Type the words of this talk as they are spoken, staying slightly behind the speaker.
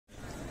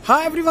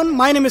Hi everyone,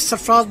 my name is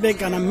Sarfraz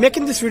Beg and I'm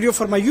making this video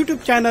for my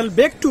YouTube channel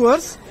Beg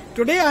Tours.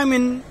 Today I'm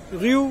in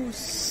Rue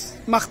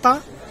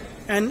Makhta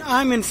and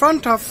I'm in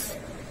front of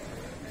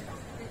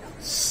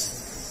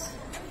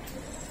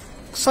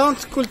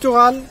Centre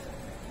Cultural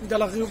de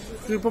la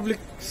République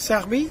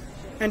Serbie,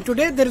 and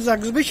today there is an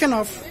exhibition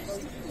of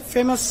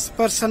famous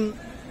person,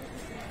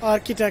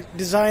 architect,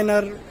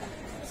 designer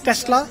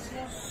Tesla.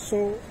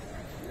 So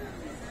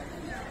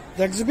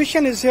the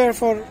exhibition is here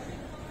from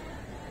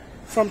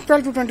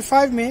 12 to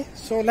 25 May.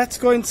 So let's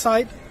go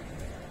inside.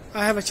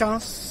 I have a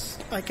chance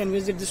I can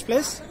visit this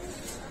place.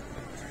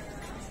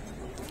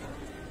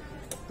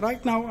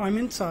 Right now I'm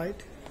inside.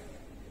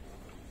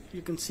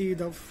 You can see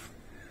the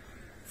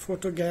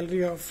photo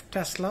gallery of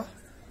Tesla.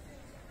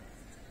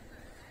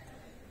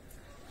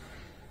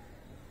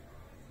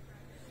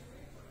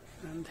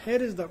 And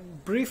here is the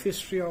brief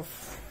history of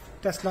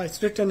Tesla.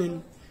 It's written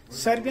in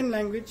Serbian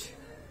language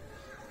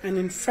and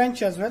in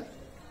French as well.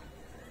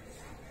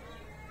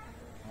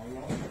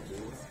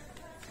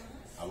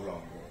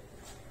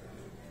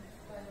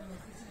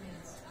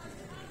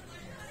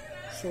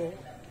 So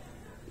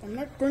I'm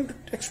not going to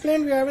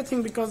explain you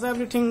everything because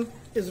everything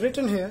is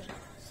written here,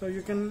 so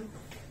you can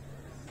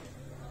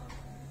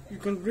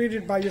read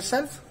it by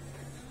yourself.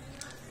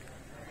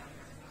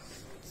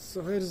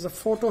 So here is the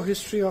photo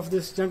history of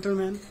this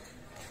gentleman,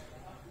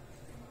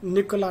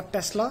 Nicola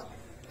Tesla.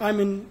 I'm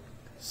in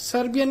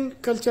Serbian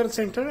Cultural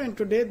Center and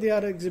today they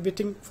are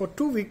exhibiting for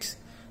 2 weeks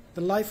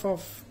the life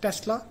of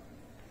Tesla.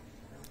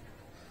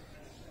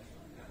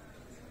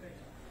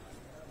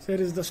 So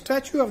here is the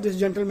statue of this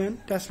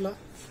gentleman, Tesla.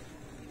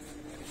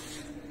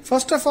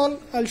 First of all,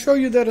 I'll show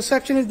you the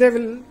receptionist.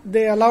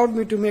 They allowed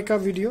me to make a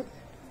video,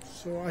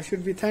 so I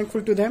should be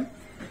thankful to them.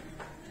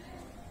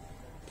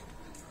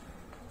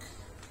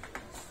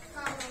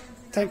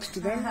 Thanks to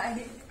them.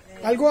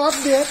 I'll go up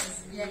there.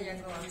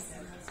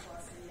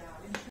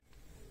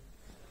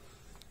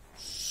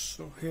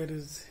 So here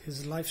is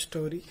his life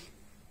story.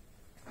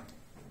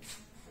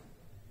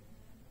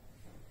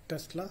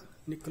 Tesla,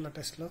 Nikola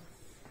Tesla.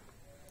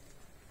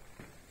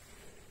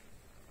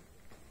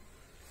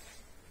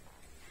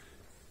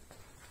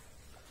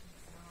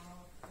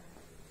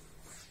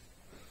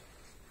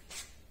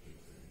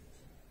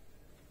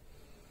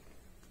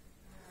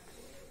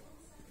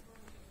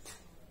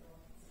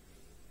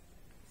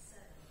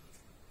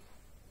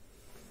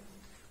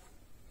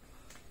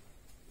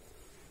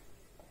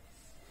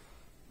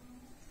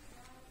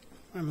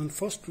 I'm on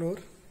first floor.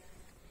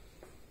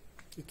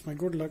 It's my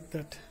good luck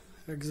that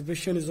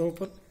exhibition is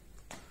open.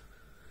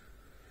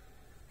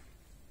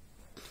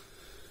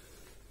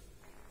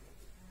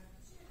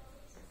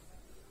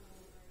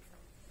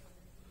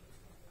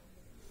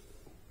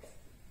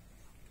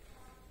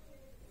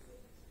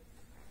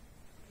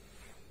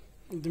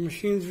 The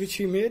machines which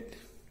he made.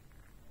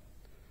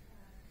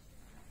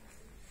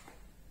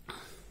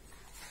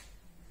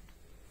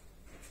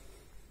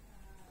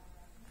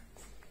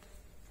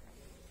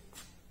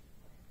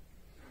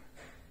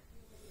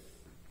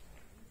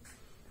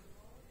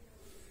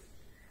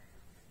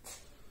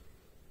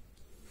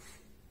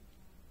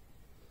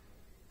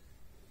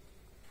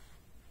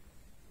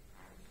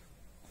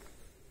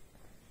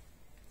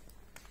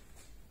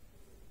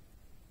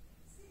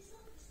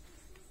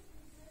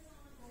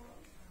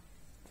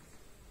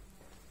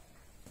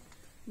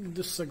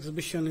 This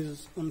exhibition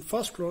is on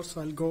first floor,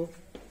 so I'll go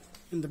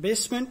in the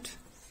basement.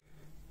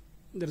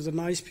 There is a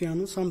nice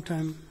piano.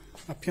 Sometime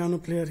a piano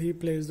player, he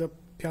plays the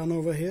piano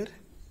over here.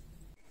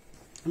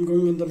 I'm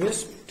going in the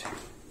basement.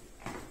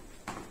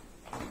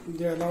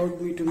 They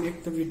allowed me to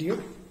make the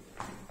video.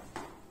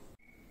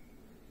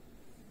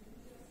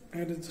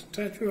 There is a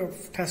statue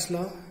of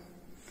Tesla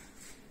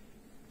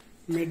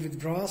made with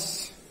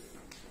brass.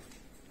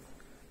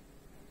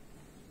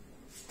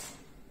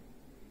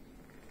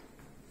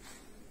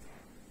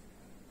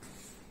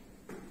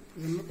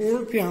 An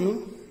old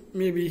piano,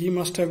 maybe he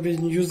must have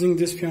been using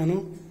this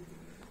piano.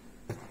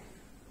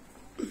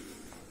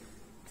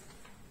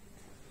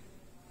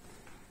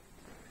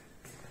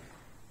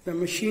 The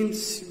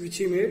machines which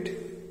he made.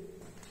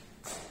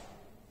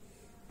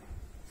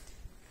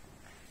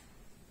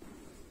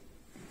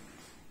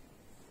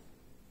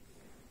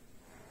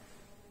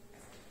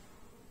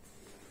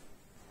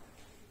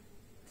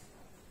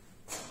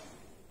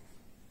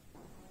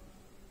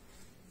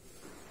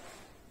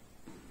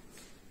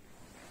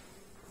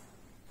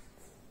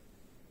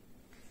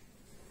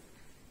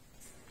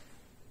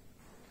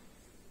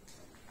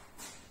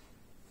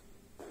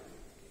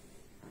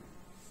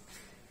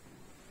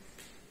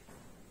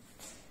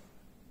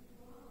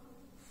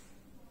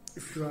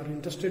 If you are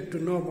interested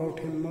to know about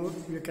him more,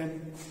 you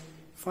can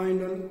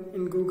find on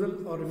in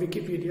Google or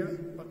Wikipedia,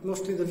 but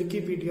mostly the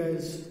Wikipedia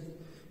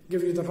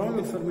give you the wrong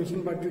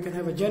information, but you can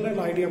have a general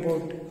idea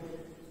about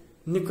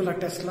Nikola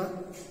Tesla.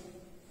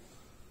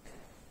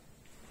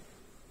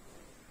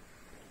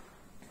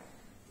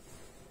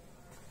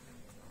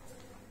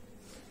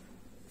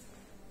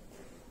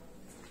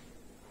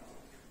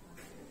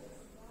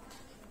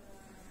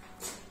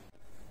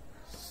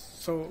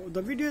 So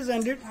the video is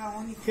ended.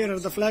 Here are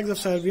the flags of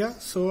Serbia.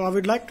 So I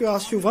would like to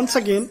ask you once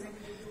again,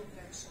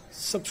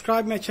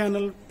 subscribe my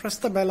channel, press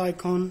the bell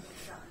icon,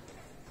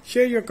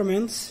 share your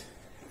comments,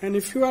 and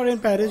if you are in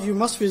Paris, you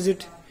must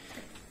visit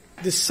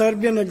this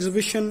Serbian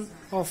exhibition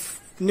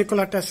of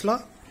Nikola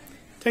Tesla.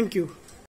 Thank you.